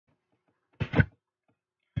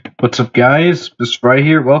What's up, guys? This right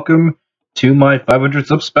here. Welcome to my 500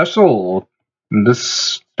 sub special.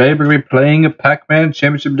 Today we're gonna be playing a Pac-Man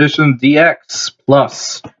Championship Edition DX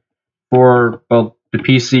Plus for the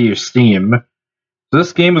PC or Steam.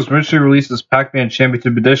 This game was originally released as Pac-Man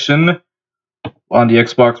Championship Edition on the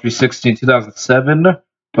Xbox 360 in 2007,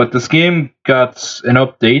 but this game got an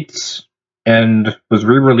update and was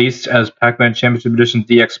re-released as Pac-Man Championship Edition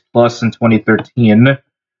DX Plus in 2013.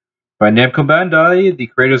 By Namco Bandai,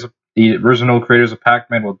 the original creators of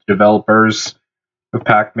Pac-Man, well, the developers of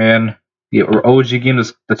Pac-Man, the OG game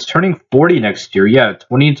that's turning 40 next year. Yeah,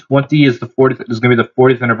 2020 is gonna be the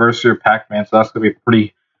 40th anniversary of Pac-Man, so that's gonna be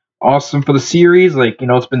pretty awesome for the series.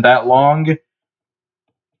 It's been that long.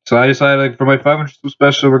 So I decided, for my 500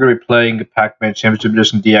 special, we're gonna be playing Pac-Man Championship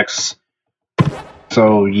Edition DX.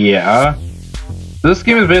 So yeah, this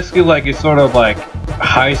game is basically like a sort of like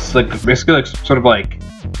heist,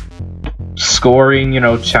 scoring,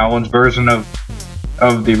 challenge version of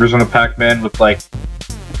the original Pac-Man with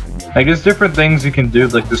I guess different things you can do,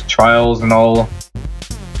 like there's trials and all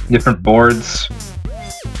different boards.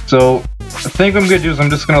 So I think what I'm gonna do is I'm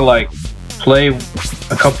just gonna play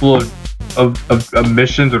a couple of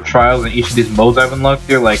missions or trials in each of these modes I've unlocked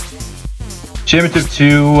here, like Championship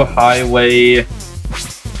 2, Highway,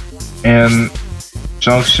 and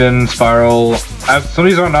Junction, Spiral. Some of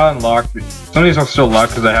these are not unlocked. Some of these are still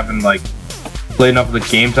locked because I haven't played enough of the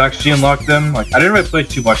game to actually unlock them. I didn't really play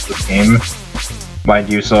too much of this game, mind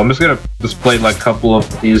you, so I'm just gonna play a couple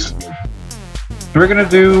of these. We're gonna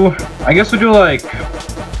do, I guess we'll do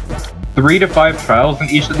 3 to 5 trials in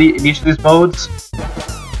each of these modes,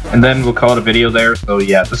 and then we'll call it a video there. So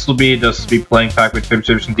yeah, this will be just playing Pac-Man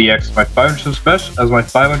Championship Edition DX, my 500 sub special, as my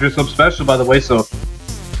 500 sub special, by the way. So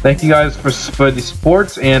thank you guys for the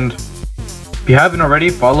support, and if you haven't already,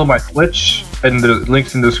 follow my Twitch and the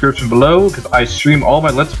links in the description below, because I stream all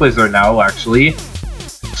my Let's Plays there now, actually.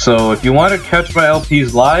 So if you want to catch my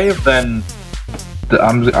LPs live, then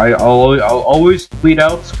I'll always tweet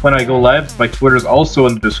out when I go live. My Twitter is also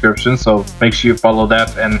in the description, so make sure you follow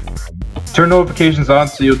that and turn notifications on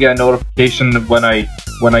so you'll get a notification when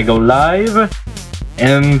I go live.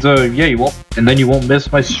 And yeah, you won't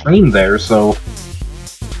miss my stream there. So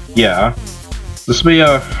yeah, this will be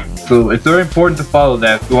so it's very important to follow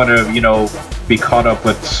that if you want to, be caught up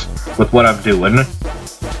with what I'm doing.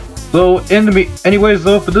 So anyways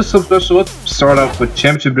though, for this sub-special, let's start off with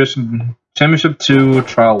Championship 2,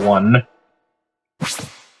 Trial 1.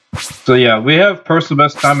 So yeah, we have personal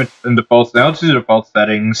best time in default. Now let's do the default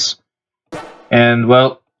settings. And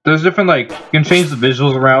well, there's different, you can change the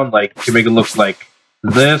visuals around, you can make it look like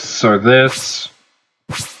this or this.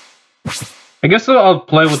 I guess I'll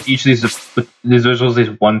play with each of these visuals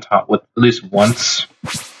at least once.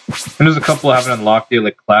 And there's a couple I haven't unlocked yet,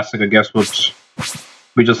 like Classic, I guess, which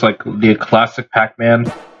we just the Classic Pac-Man.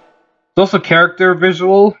 There's also Character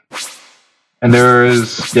Visual, and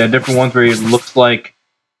there's different ones where it looks like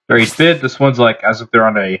they're 8-bit. This one's as if they're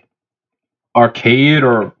on a arcade,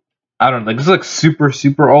 or I don't know, this is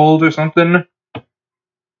super old or something.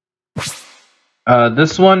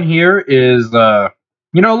 This one here is a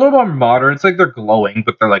little more modern. It's they're glowing,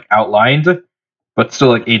 but they're outlined, but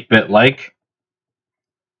still 8-bit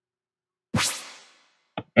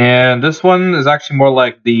And this one is actually more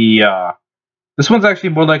this one's actually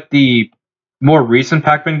more like the more recent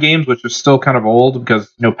Pac-Man games, which are still kind of old,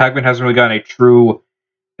 because Pac-Man hasn't really gotten a true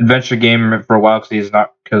adventure game for a while, because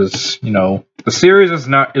the series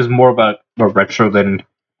is more about retro than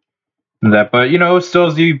that, but it still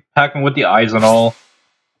is the Pac-Man with the eyes and all.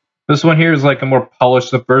 This one here is a more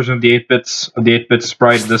polished up version of the 8-bit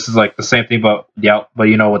sprite. This is the same thing, but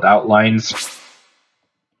with outlines.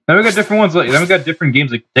 Then we got different ones. Then we got different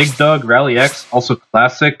games like Dig Dug, Rally X, also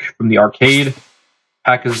Classic from the arcade.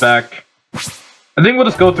 Pac is back. I think we'll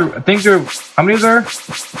just go through. I think how many is there?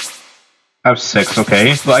 I have 6.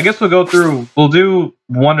 Okay, so I guess we'll go through. We'll do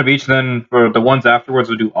one of each. Then for the ones afterwards,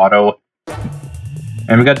 we'll do auto.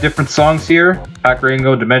 And we got different songs here: Pac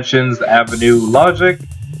Ringo, Dimensions, The Avenue, Logic,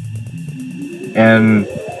 and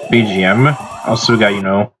BGM. Also got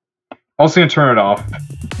Also gonna turn it off.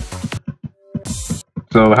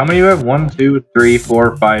 So how many do we have? 1, 2, 3,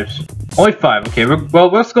 4, 5. Only 5. Okay. Well,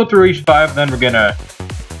 let's go through each 5. Then we're gonna,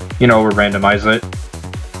 we'll randomize it.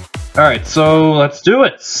 All right. So let's do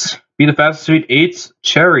it. Be the fastest to eat 8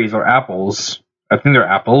 cherries or apples. I think they're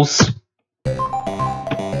apples.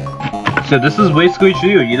 So this is basically what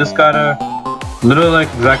you do. You just gotta literally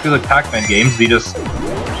exactly like Pac-Man games. You just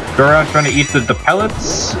go around trying to eat the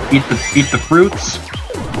pellets, eat the fruits,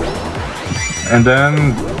 and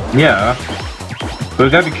then yeah. But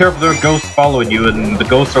you gotta be careful, there are ghosts following you, and the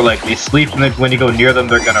ghosts are like, they sleep, and then when you go near them,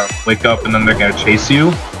 they're gonna wake up, and then they're gonna chase you.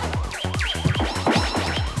 You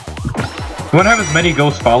wanna have as many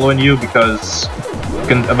ghosts following you, because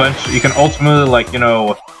you can ultimately, like, you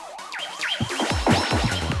know...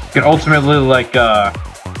 You can ultimately, like,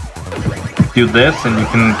 do this, and you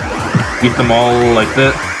can eat them all like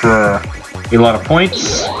this for a lot of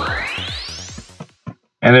points.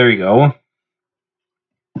 And there you go.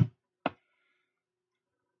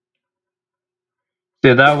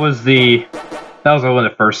 Yeah, that was only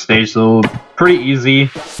the first stage, so pretty easy.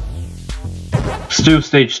 Let's do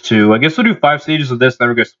stage 2. I guess we'll do 5 stages of this, then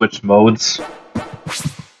we're gonna switch modes.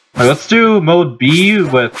 Alright, let's do mode B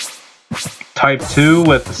with type 2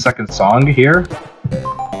 with the second song here.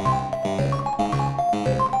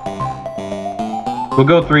 We'll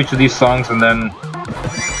go through each of these songs and then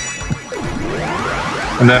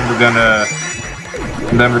we're gonna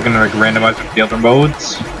like randomize with the other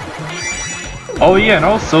modes. Oh yeah, and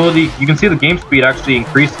also you can see the game speed actually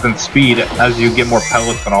increases in speed as you get more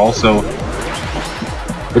pellets and all, so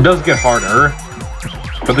it does get harder.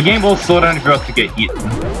 But the game will slow down if you're about to get eaten.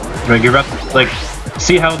 Like you're about to, like,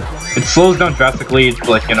 see how it slows down drastically. It's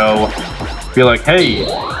like, you know, be like, hey,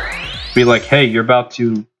 you're about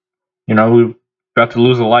to, you know, about to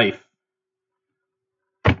lose a life.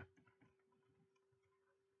 Oh,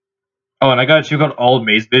 and I gotta check out all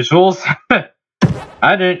maze visuals.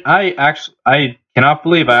 I cannot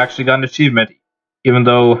believe I actually got an achievement, even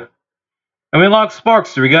though, and we unlocked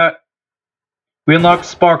Sparkster. We unlocked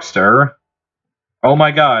Sparkster. Oh my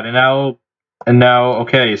god! And now,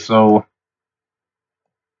 okay, so,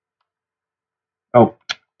 oh,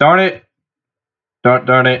 darn it,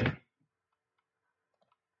 darn it.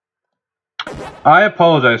 I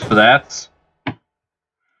apologize for that.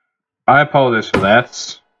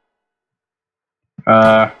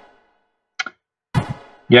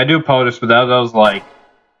 Yeah, I do apologize for that. That was like,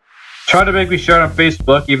 trying to make me share it on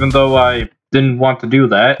Facebook, even though I didn't want to do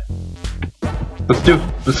that. Let's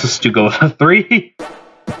just go 3.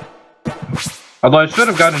 Although I should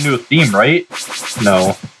have gotten a new theme, right?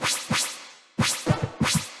 No.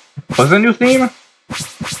 Was it a new theme?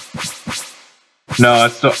 No,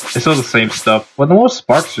 it's still the same stuff. Well, the most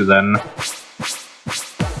Sparkster then.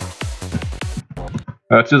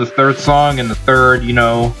 Let's do the third song and the third, you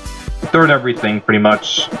know, third everything, pretty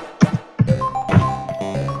much.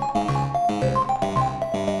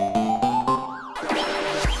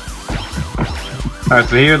 Alright,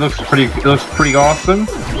 so here it looks pretty awesome.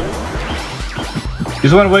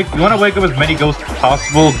 You want to wake up as many ghosts as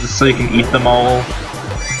possible, just so you can eat them all,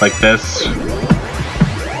 like this.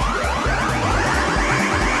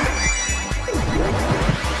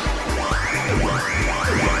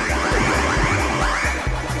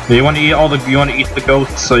 You want to eat the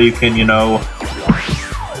ghosts so you can, you know,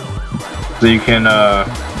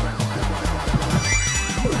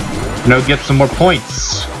 get some more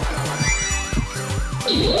points.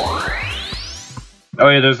 Oh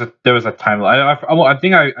yeah, there was a time limit. I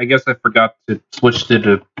guess I forgot to switch to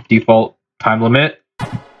the default time limit.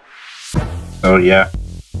 So yeah.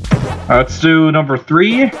 Let's do number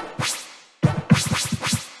 3.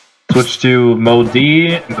 Switch to mode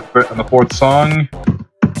D in the 4th song.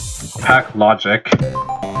 Pack Logic.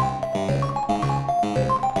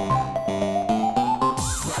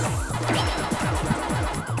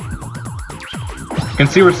 You can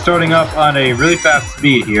see we're starting up on a really fast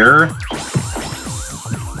speed here.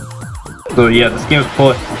 So yeah, this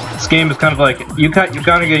game is kind of like, you kind of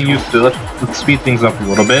getting used to it. Let's speed things up a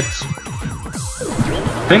little bit.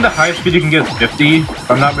 I think the highest speed you can get is 50, if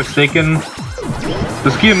I'm not mistaken.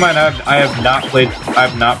 Just keep in mind, I have not played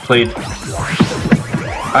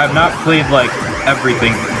like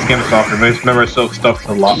everything this game is offering. I just remember I still have stuff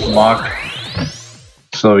to unlock.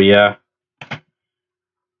 So yeah.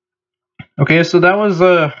 Okay, so that was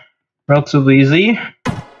relatively easy.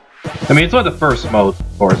 I mean, it's only the first mode,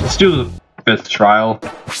 of course. Let's do the 5th trial.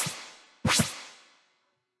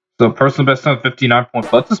 So personal best time 59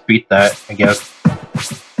 points. Let's just beat that, I guess.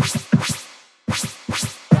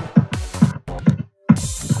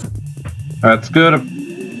 Alright, let's go to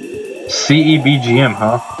CEBGM,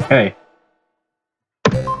 huh? Okay.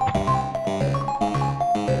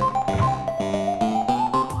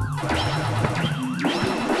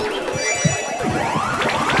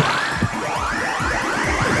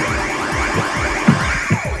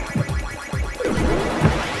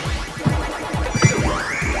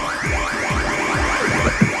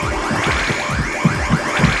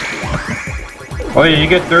 Oh yeah, you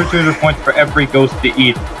get 1,300 points for every ghost to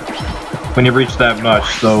eat when you reach that much,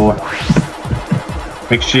 so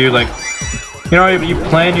make sure you, like, You know, you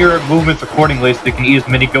plan your movements accordingly so you can eat as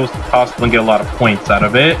many ghosts as possible and get a lot of points out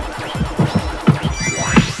of it.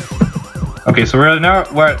 Okay, so you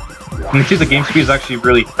can see the game speed is actually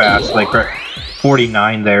really fast, like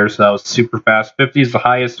 49 there, so that was super fast. 50 is the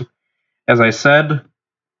highest, as I said.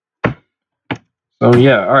 So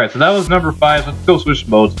yeah, alright, so that was number 5. Let's go switch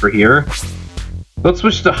modes for here. Let's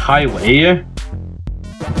switch to highway.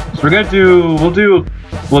 So we're gonna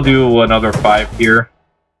we'll do another 5 here.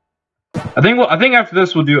 I think after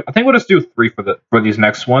this we'll just do 3 for these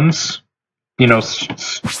next ones. You know,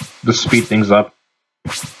 to speed things up.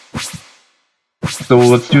 So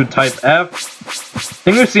let's do type F. I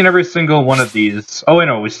think we've seen every single one of these. Oh wait,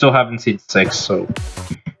 no, we still haven't seen 6. So,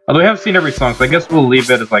 although we have seen every song, so I guess we'll leave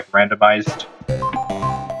it as like randomized.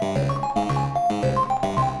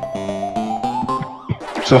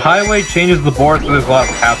 So highway changes the board, so there's a lot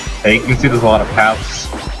of paths to take. You can see there's a lot of paths.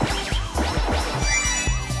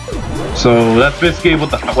 So that's basically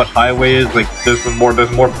what highway is. Like there's more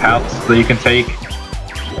paths that you can take.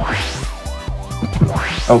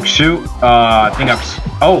 Oh shoot! I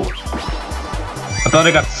thought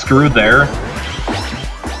I got screwed there.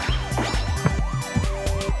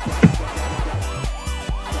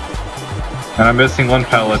 And I'm missing 1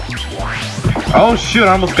 pellet. Oh shoot!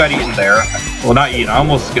 I almost got eaten there. Well, not eaten. I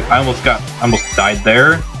almost died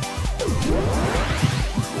there.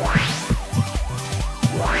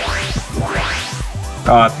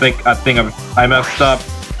 I messed up.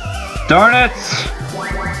 Darn it!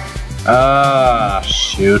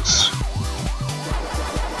 Shoot.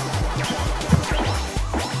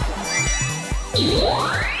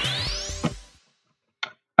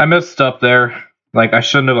 I messed up there. Like, I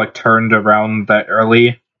shouldn't have, like, turned around that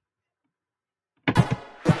early.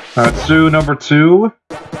 Let's do number 2.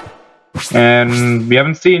 And we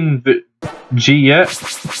haven't seen G yet.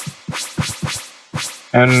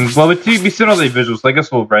 And, well, we've seen all the visuals, so I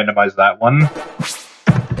guess we'll randomize that one.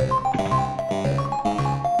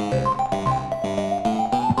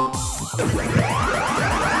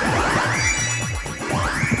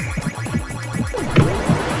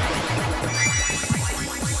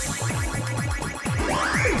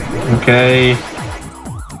 Okay.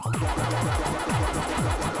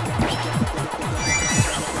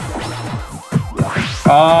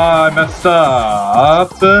 I messed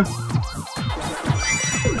up.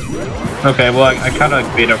 Okay, well, I kind of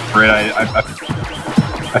made up for it.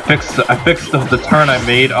 I fixed the turn I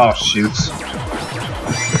made. Oh shoot!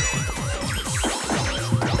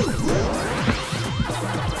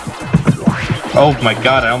 Oh my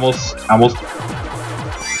god! I almost.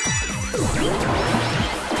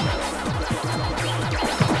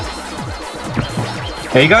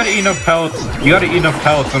 Hey, you gotta eat enough pellets. You gotta eat enough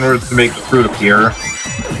pellets in order to make the fruit appear.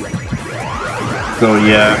 So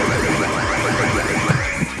yeah.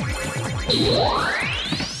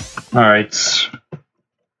 Alright.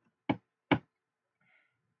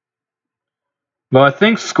 Well, I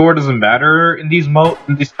think score doesn't matter in these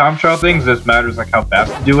time trial things. It just matters like how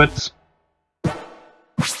fast you do it.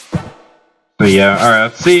 So yeah.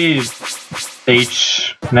 Alright, let's see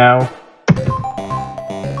H now.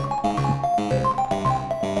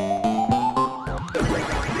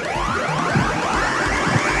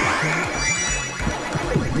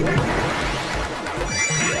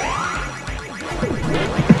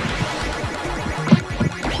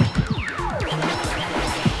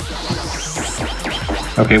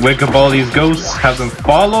 Okay, wake up all these ghosts, have them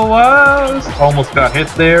follow us! Almost got hit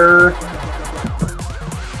there.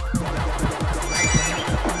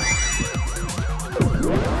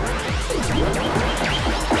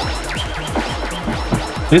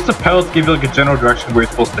 At least the pellets give you like a general direction where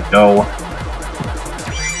you're supposed to go.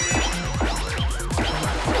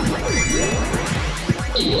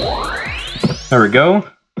 There we go.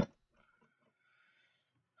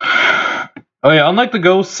 Oh yeah, unlike the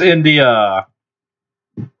ghosts in the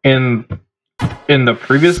in the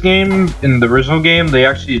previous game, in the original game, they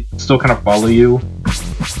actually still kind of follow you.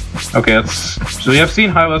 Okay, so we have seen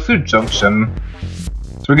highway. Let's do junction.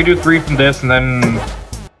 So we can do 3 from this, and then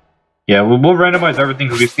yeah, we'll randomize everything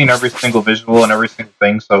because we've seen every single visual and every single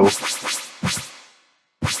thing. So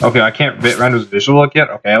okay, I can't render this visual yet.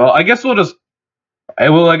 Okay, well I guess we'll just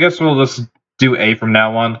do A from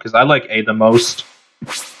now on because I like A the most.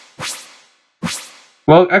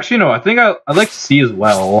 Well, actually, no. I think I like C as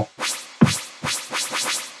well.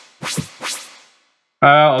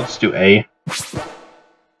 I'll just do A.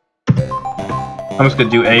 I'm just gonna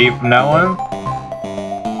do A from now on.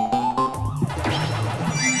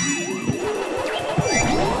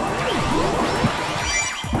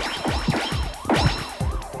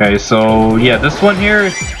 Okay, so yeah, this one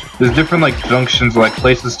here. there's different like junctions, like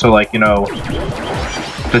places to like, you know,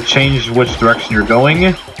 to change which direction you're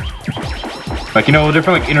going. Like, you know,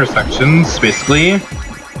 different like intersections, basically.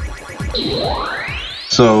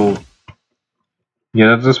 So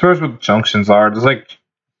yeah, that's as far as what junctions are. There's like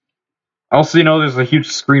also, you know, there's a huge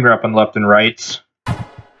screen wrap on left and right.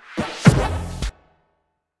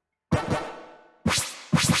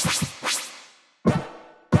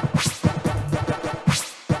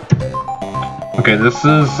 Okay, this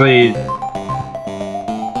is a...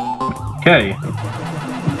 Okay.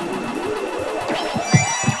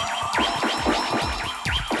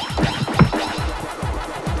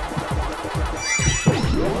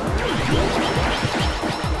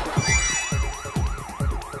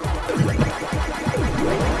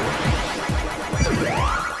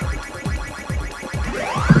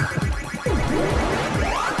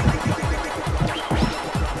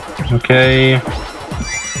 Okay.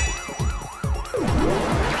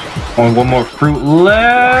 Only one more fruit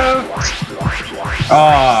left.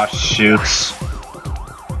 Ah, oh, shoots.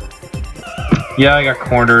 Yeah, I got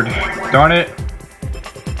cornered. Darn it.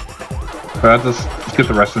 But let's get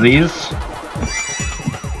the rest of these.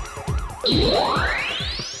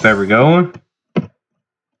 There we go.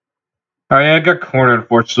 Alright, I got cornered,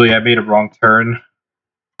 unfortunately. I made a wrong turn.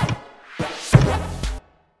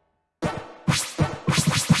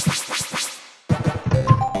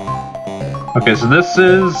 Okay, so this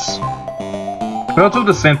is relatively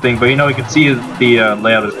the same thing, but you know, you can see the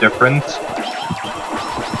layout is different.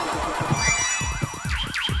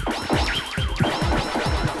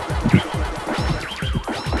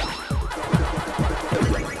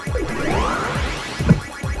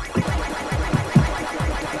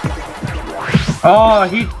 Oh,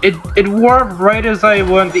 it warped right as I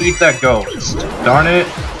wanted to eat that ghost. Darn it.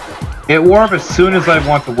 It warped as soon as I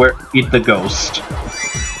want to eat the ghost.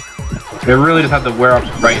 It really just had to wear up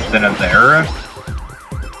right then and there.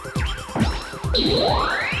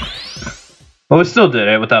 But we still did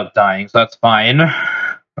it without dying, so that's fine.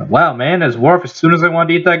 But wow, man, it's warped as soon as I wanted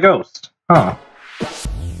to eat that ghost. Huh.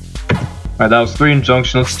 Alright, that was 3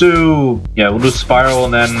 injunction. Let's do... Yeah, we'll do spiral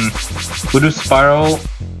and then... We'll do spiral.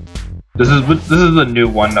 This is the new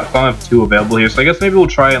one. I don't have 2 available here, so I guess maybe we'll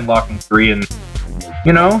try unlocking 3 and...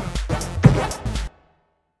 You know?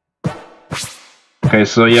 Okay,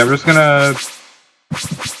 so yeah, we're just gonna...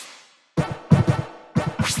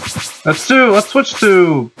 Let's switch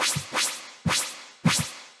to...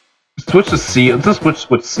 Switch to C. Let's just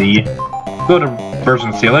switch C. Go to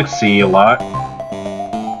version C. I like C a lot.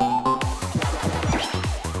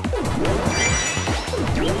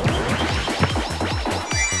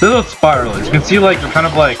 This is what spiral is. You can see like you're kind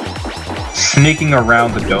of like sneaking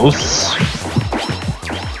around the ghosts.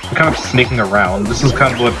 You're kind of sneaking around. This is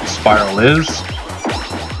kind of what spiral is.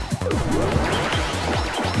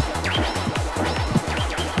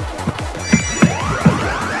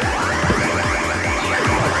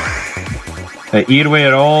 They eat away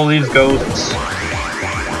at all these ghosts.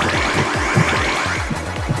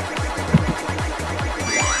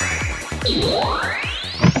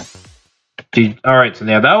 Alright, so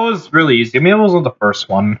yeah, that was really easy. I mean, it wasn't the first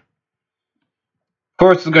one. Of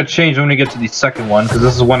course, it's gonna change when we get to the second one, because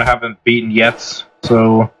this is one I haven't beaten yet.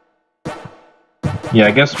 So, yeah,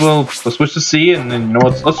 I guess we'll switch to C, and then, you know,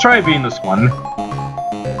 let's try beating this one.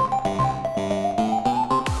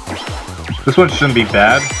 This one shouldn't be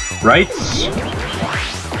bad, right?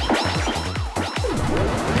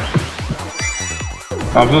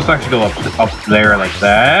 I'm supposed to actually go up there like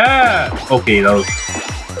that. Okay, that was...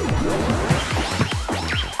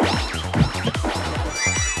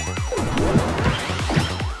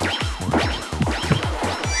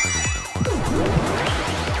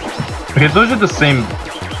 Okay, those are the same,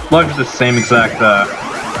 largely the same exact,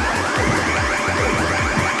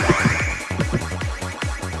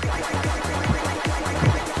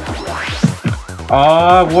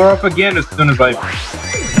 wore up again as soon as I...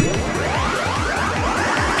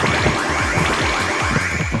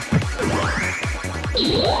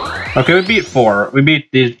 Okay, we beat 4. We beat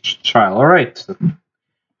the trial, alright.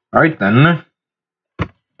 Alright then.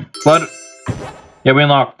 But... Yeah, we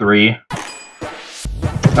unlocked 3.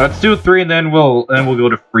 Let's do 3 and then we'll go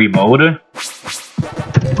to free mode. And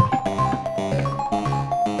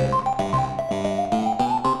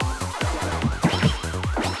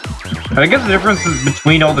I guess the difference is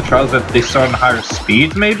between all the trials that they start on higher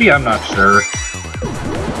speeds, maybe? I'm not sure.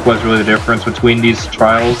 What's really the difference between these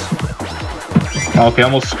trials? Okay,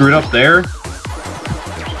 almost screwed up there.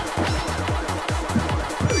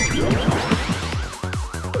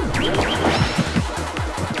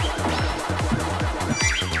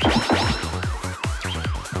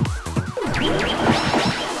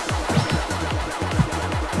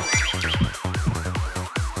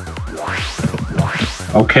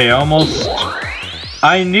 Okay, almost.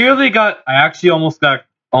 I actually almost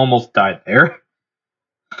died there.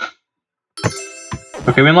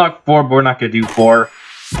 Okay, we unlocked 4, but we're not gonna do 4.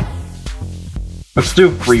 Let's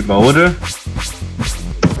do free mode.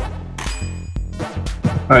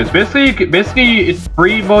 Alright, so basically it's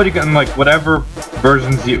free mode. You can like whatever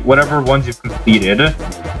ones you've completed.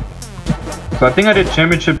 So I think I did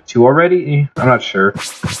Championship 2 already. I'm not sure.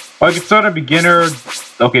 Oh, I can start a beginner.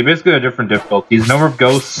 Okay, basically a different difficulties. Number of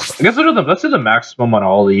ghosts. I guess let's do the maximum on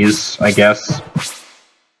all these. I guess.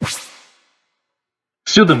 Let's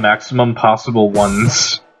do the maximum possible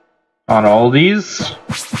ones on all these.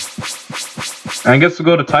 And I guess we'll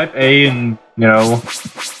go to Type A, and you know,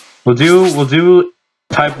 we'll do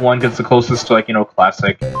Type 1 because it's the closest to, like, you know,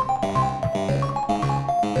 classic. You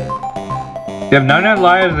have 99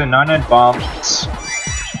 lives and 99 bombs.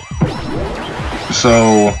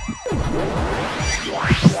 So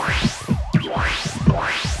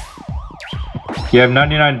you have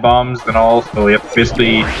 99 bombs and all, so you have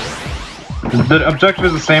basically the objective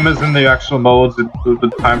is the same as in the actual modes with the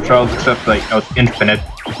time trials, except like, you know, it's infinite.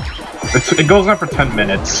 It goes on for 10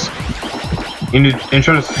 minutes. You need to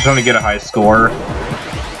trying to get a high score.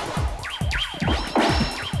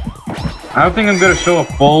 I don't think I'm gonna show a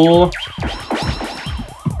full.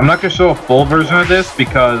 I'm not gonna show a full version of this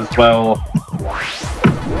because, well,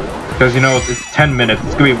 you know it's 10 minutes.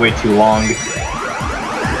 It's gonna be way too long.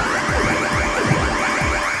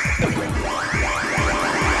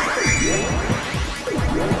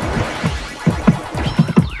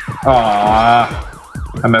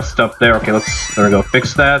 I messed up there. Okay, there we go.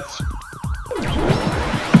 Fix that.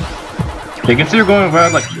 You can see you're going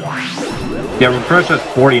around like, yeah, we're pretty much at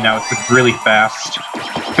 40 now. It's like really fast.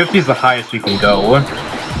 50 is the highest we can go.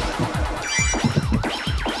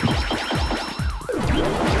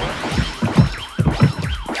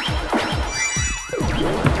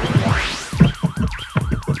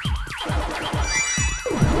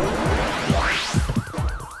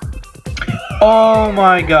 Oh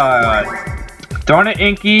my god. Darn it,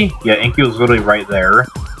 Inky. Yeah, Inky was literally right there.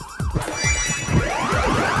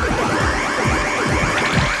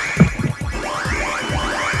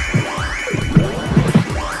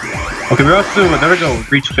 Okay, we're also, there we go,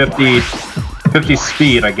 reach 50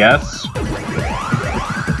 speed, I guess.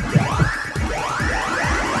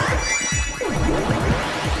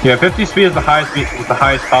 Yeah, 50 speed is the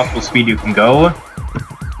highest possible speed you can go.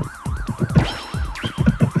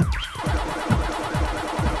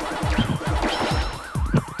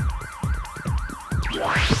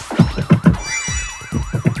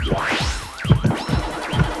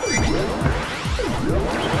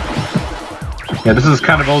 Yeah, this is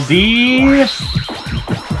kind of OD.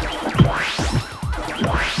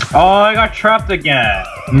 Oh, I got trapped again.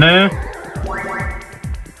 No.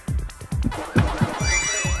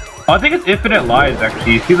 I think it's infinite lives,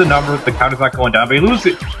 actually. You see the number, the counter's not going down, but you lose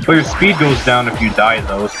it. But your speed goes down if you die,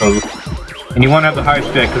 though, so... And you want to have the highest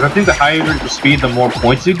speed, because I think the higher the speed, the more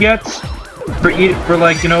points you get. For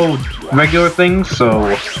like, you know, regular things,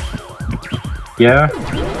 so... Yeah.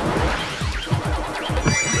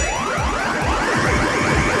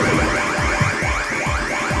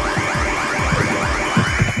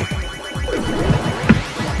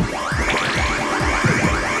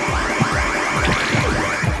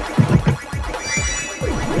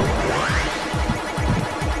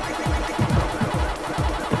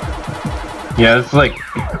 Yeah, it's like,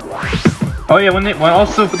 oh yeah, when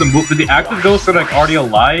also for the active ghosts that are like already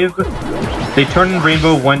alive, they turn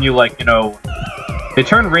rainbow when you like, you know, they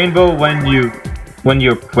turn rainbow when you're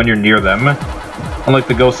near them. Unlike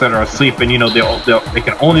the ghosts that are asleep, and you know they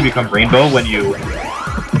can only become rainbow when you,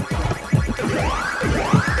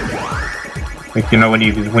 like, you know, when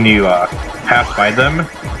you pass by them.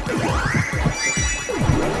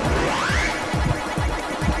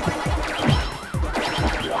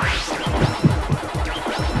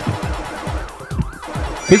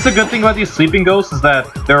 It's a good thing about these sleeping ghosts is that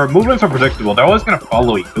their movements are predictable. They're always gonna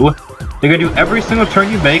follow you. They're gonna do every single turn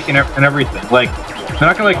you make and everything. Like, they're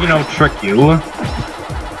not gonna, like, you know, trick you.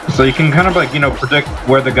 So you can kind of, like, you know, predict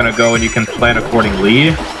where they're gonna go and you can plan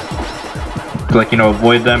accordingly. To, like, you know,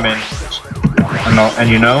 avoid them and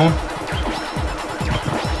you know.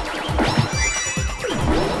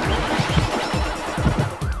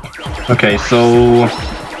 Okay, so...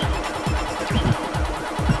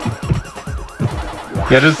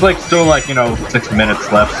 Yeah, there's like still like, you know, 6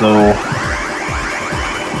 minutes left, so...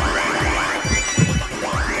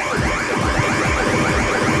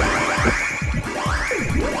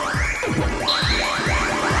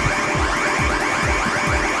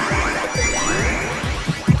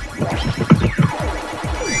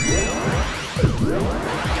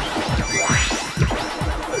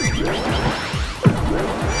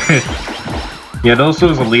 Yeah, those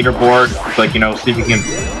was a leaderboard. Like, you know, see if you can...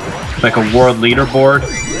 Like a world leaderboard.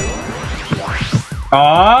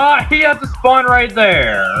 Ah, he had to spawn right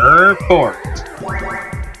there. Of course.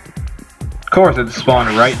 Of course, it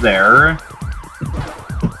spawned right there.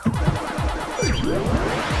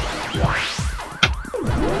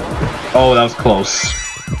 Oh, that was close.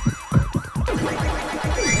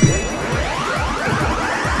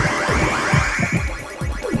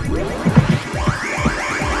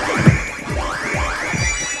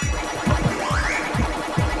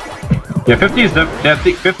 Yeah, 50 is I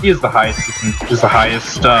think 50 is the highest. Is the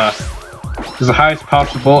highest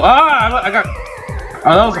possible. Ah, I got.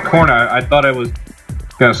 Oh, that was a corner. I thought I was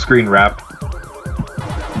gonna screen wrap.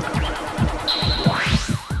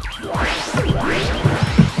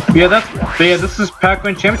 Yeah, this is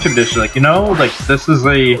Pac-Man Championship Edition. Like, you know, like this is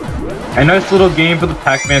a nice little game for the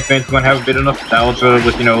Pac-Man fans who want to have a bit of nostalgia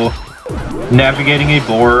with, you know, navigating a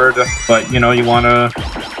board, but you know, you want to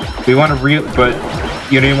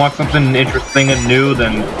something interesting and new,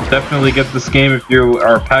 then definitely get this game if you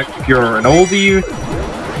are if you're an oldie,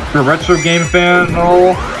 if you're a retro game fan and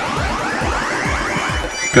all,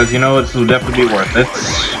 because you know this will definitely be worth it.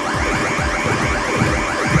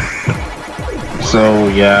 So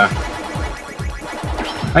yeah,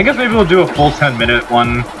 I guess maybe we'll do a full 10-minute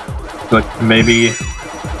one, like maybe.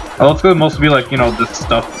 Oh, it's gonna mostly be like, you know, this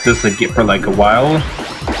stuff just to get for like a while.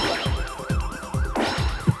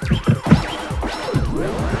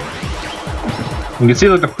 You can see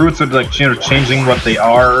like the fruits are like, you know, changing what they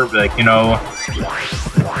are, like, you know.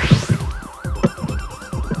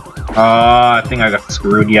 I think I got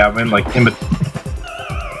screwed. Yeah, I mean, like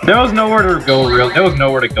there was nowhere to go really. There was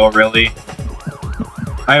nowhere to go really.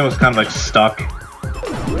 I was kind of like stuck.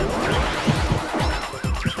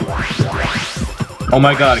 Oh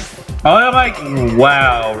my god. Oh my,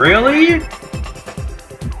 wow, really?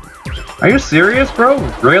 Are you serious, bro?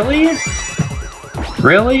 Really?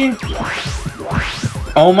 Really?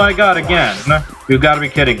 Oh my god, again. You gotta be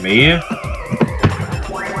kidding me.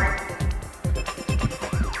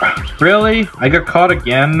 Really? I got caught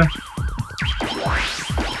again?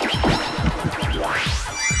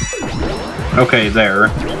 Okay, there.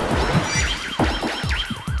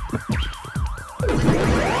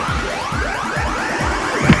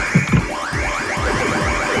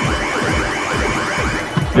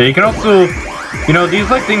 Yeah, you can also, you know, these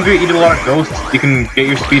like things where you eat a lot of ghosts, you can get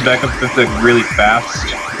your speed back up to like really fast.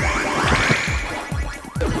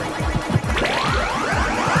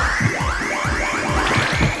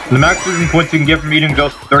 The maximum points you can get from eating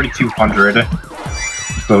ghosts is 3,200.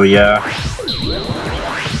 So yeah.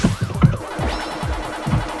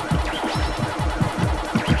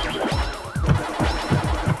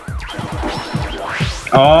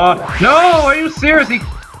 Oh no! Are you serious?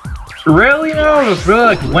 Really? No, this really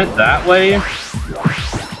like went that way.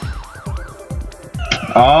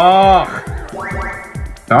 Oh,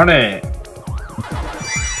 darn it!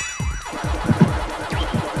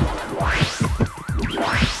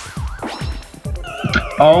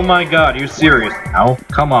 Oh my god, you're serious now?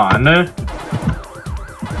 Come on.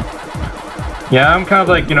 Yeah, I'm kind of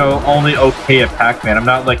like, you know, only okay at Pac-Man. I'm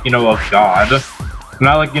not like, you know, a god. I'm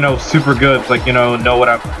not like, you know, super good. Like, you know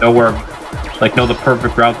the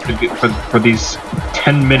perfect route to get for these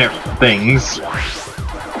 10-minute things.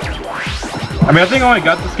 I mean, I think I only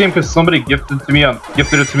got this game because somebody gifted it to me on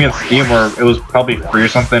Steam, or it was probably free or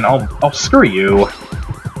something. Oh, screw you.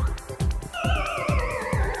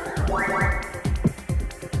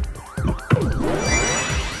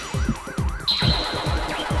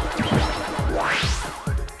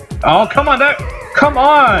 Oh, come on, come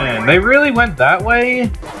on! They really went that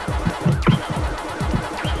way?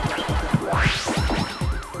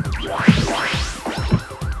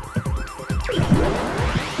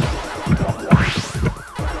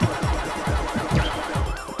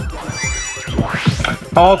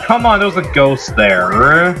 Oh, come on, there was a ghost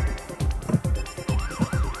there.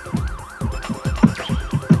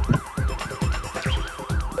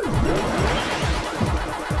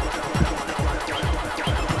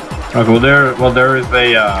 Okay, well there is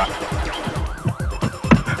a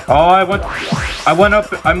oh, I went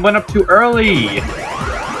up too early.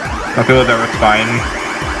 Okay, well there, it's fine.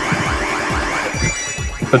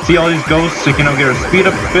 Let's see all these ghosts, so you can get our speed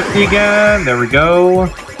up to 50 again. There we go.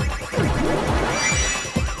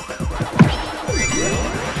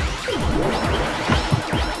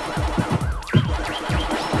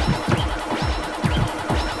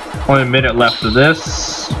 Only a minute left of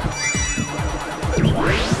this.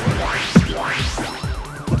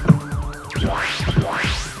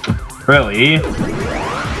 Really?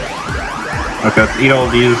 Okay, let's eat all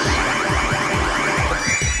these.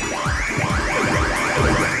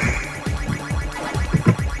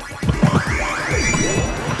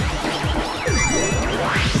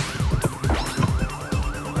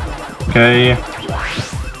 Okay.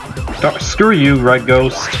 Screw you, Red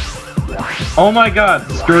Ghost. Oh my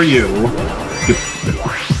god, screw you.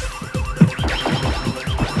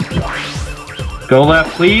 Go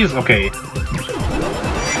left, please? Okay.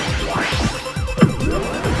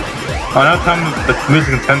 Oh, now the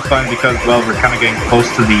music intensifying because, well, we're kind of getting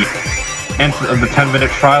close to the end of the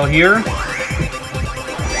 10-minute trial here.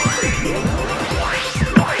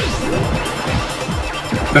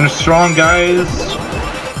 Finish strong, guys.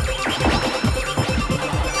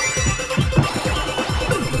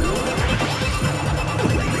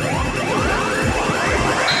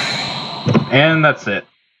 And that's it.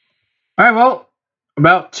 Alright, well,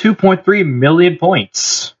 about 2.3 million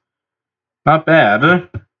points. Not bad.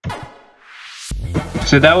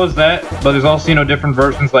 So that was that, but there's also, you know, different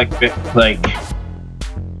versions like I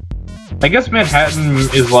guess Manhattan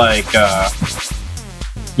is like,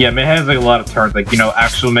 yeah, Manhattan's like a lot of turns, like, you know,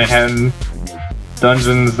 actual Manhattan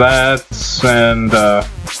dungeons, and,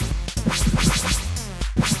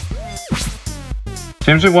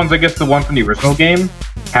 Champion one's, I guess, the one from the original game.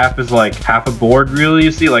 Half is like half a board, really,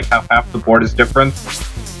 you see, like how half the board is different.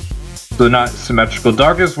 So not symmetrical.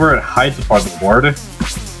 Dark is where it hides a part of the board.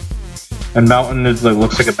 And Mountain is like,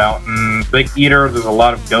 looks like a mountain. Big Eater, there's a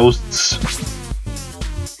lot of ghosts.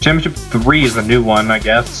 Championship 3 is a new one, I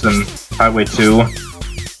guess, and Highway 2.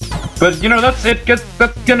 But, you know, that's it.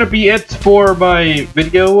 That's gonna be it for my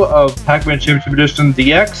video of Pac-Man Championship Edition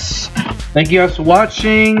DX. Thank you guys for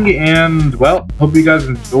watching, and, well, hope you guys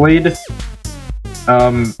enjoyed.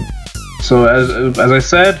 So, as I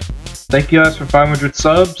said, thank you guys for 500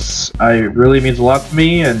 subs. It really means a lot to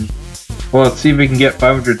me, and, well, let's see if we can get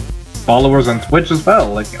 500 followers on Twitch as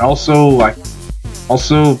well. Also,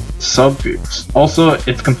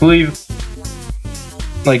 it's completely,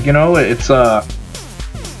 like, you know, it's,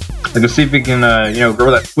 let's see if we can, you know, grow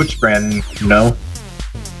that Twitch brand, you know.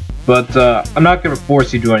 But, I'm not gonna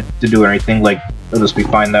force you to do anything, like, it'll just be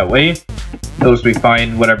fine that way. It'll just be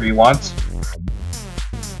fine, whatever you want.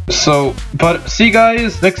 So, but, see you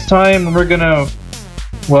guys next time. We're gonna,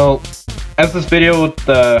 well, as this video,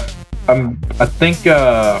 I think,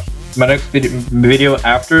 my next video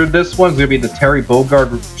after this one's gonna be the Terry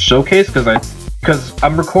Bogard showcase, because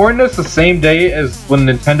I'm recording this the same day as when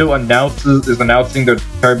Nintendo is announcing their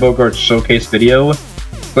Terry Bogard showcase video.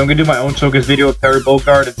 So I'm gonna do my own showcase video of Terry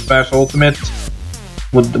Bogard and Smash Ultimate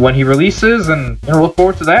when he releases, and, you know, look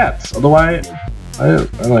forward to that. Otherwise,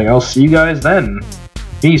 I'll see you guys then.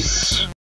 Peace.